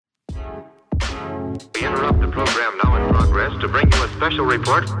We interrupt the program now in progress to bring you a special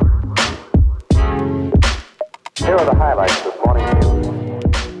report. Here are the highlights this morning's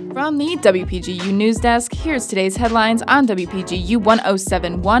news. From the WPGU News Desk, here's today's headlines on WPGU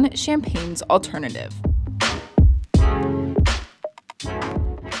 1071, Champaign's Alternative.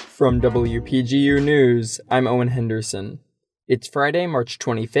 From WPGU News, I'm Owen Henderson. It's Friday, March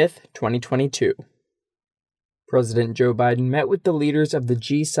 25th, 2022. President Joe Biden met with the leaders of the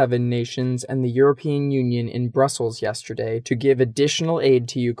G7 nations and the European Union in Brussels yesterday to give additional aid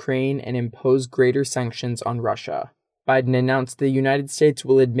to Ukraine and impose greater sanctions on Russia. Biden announced the United States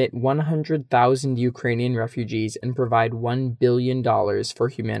will admit 100,000 Ukrainian refugees and provide $1 billion for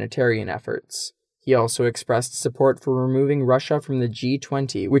humanitarian efforts. He also expressed support for removing Russia from the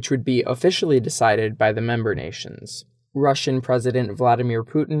G20, which would be officially decided by the member nations. Russian President Vladimir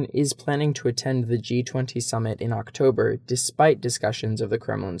Putin is planning to attend the G20 summit in October, despite discussions of the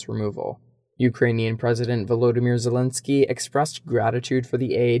Kremlin's removal. Ukrainian President Volodymyr Zelensky expressed gratitude for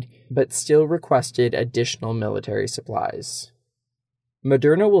the aid, but still requested additional military supplies.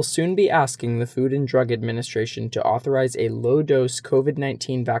 Moderna will soon be asking the Food and Drug Administration to authorize a low-dose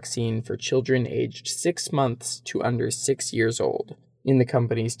COVID-19 vaccine for children aged 6 months to under 6 years old. In the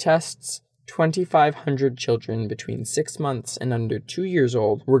company's tests, 2,500 children between 6 months and under 2 years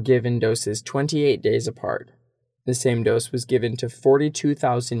old were given doses 28 days apart. The same dose was given to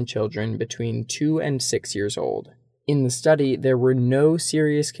 42,000 children between 2 and 6 years old. In the study, there were no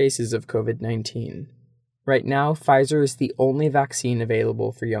serious cases of COVID-19. Right now, Pfizer is the only vaccine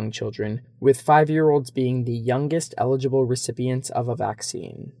available for young children, with 5-year-olds being the youngest eligible recipients of a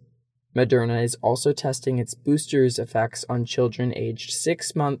vaccine. Moderna is also testing its boosters' effects on children aged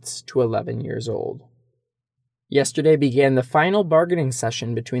 6 months to 11 years old. Yesterday began the final bargaining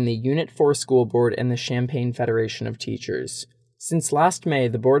session between the Unit 4 School Board and the Champaign Federation of Teachers. Since last May,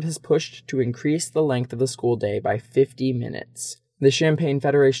 the board has pushed to increase the length of the school day by 50 minutes. The Champaign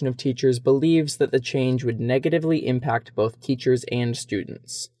Federation of Teachers believes that the change would negatively impact both teachers and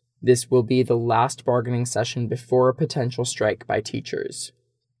students. This will be the last bargaining session before a potential strike by teachers.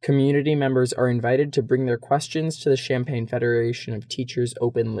 Community members are invited to bring their questions to the Champaign Federation of Teachers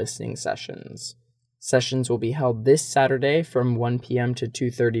open listening sessions. Sessions will be held this Saturday from 1 p.m. to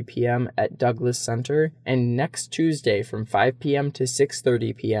 2:30 p.m. at Douglas Center and next Tuesday from 5 p.m. to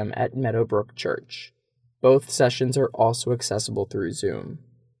 6:30 p.m. at Meadowbrook Church. Both sessions are also accessible through Zoom.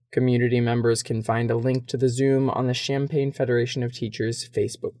 Community members can find a link to the Zoom on the Champaign Federation of Teachers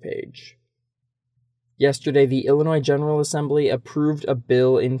Facebook page. Yesterday, the Illinois General Assembly approved a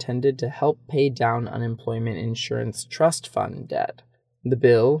bill intended to help pay down unemployment insurance trust fund debt. The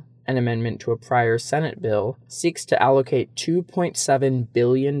bill, an amendment to a prior Senate bill, seeks to allocate $2.7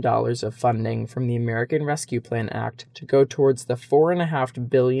 billion of funding from the American Rescue Plan Act to go towards the $4.5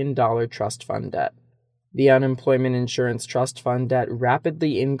 billion trust fund debt. The unemployment insurance trust fund debt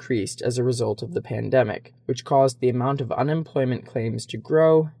rapidly increased as a result of the pandemic, which caused the amount of unemployment claims to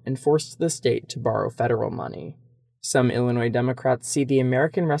grow and forced the state to borrow federal money. Some Illinois Democrats see the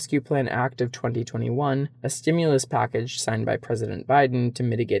American Rescue Plan Act of 2021, a stimulus package signed by President Biden to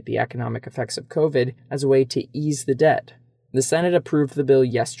mitigate the economic effects of COVID, as a way to ease the debt. The Senate approved the bill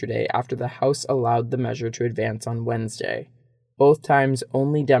yesterday after the House allowed the measure to advance on Wednesday. Both times,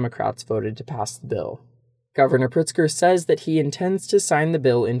 only Democrats voted to pass the bill. Governor Pritzker says that he intends to sign the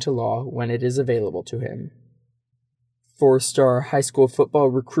bill into law when it is available to him. 4-star high school football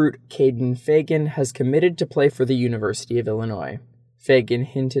recruit Caden Fagan has committed to play for the University of Illinois. Fagan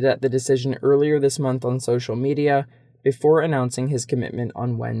hinted at the decision earlier this month on social media before announcing his commitment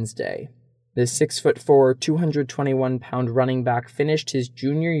on Wednesday. The 6'4", 221-pound running back finished his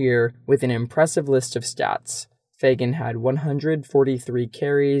junior year with an impressive list of stats. Fagan had 143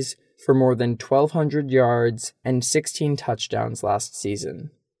 carries for more than 1,200 yards and 16 touchdowns last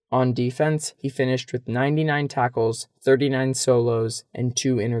season. On defense, he finished with 99 tackles, 39 solos, and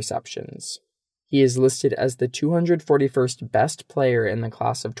 2 interceptions. He is listed as the 241st best player in the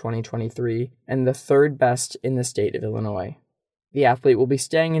class of 2023 and the 3rd best in the state of Illinois. The athlete will be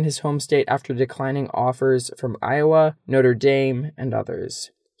staying in his home state after declining offers from Iowa, Notre Dame, and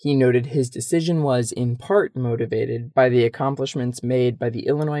others. He noted his decision was, in part, motivated by the accomplishments made by the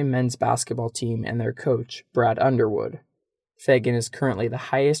Illinois men's basketball team and their coach, Brad Underwood. Fagan is currently the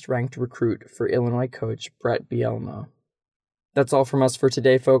highest-ranked recruit for Illinois coach Brett Bielema. That's all from us for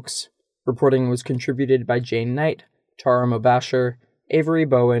today, folks. Reporting was contributed by Jane Knight, Tara Mobasher, Avery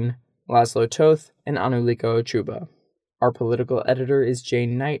Bowen, Laszlo Toth, and Anulika Ochuba. Our political editor is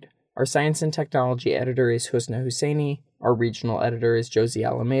Jane Knight. Our science and technology editor is Husna Husseini. Our regional editor is Josie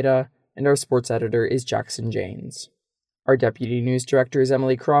Alameda. And our sports editor is Jackson Janes. Our deputy news director is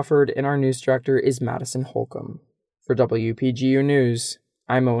Emily Crawford, and our news director is Madison Holcomb. For WPGU News,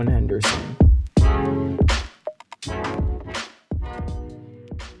 I'm Owen Henderson.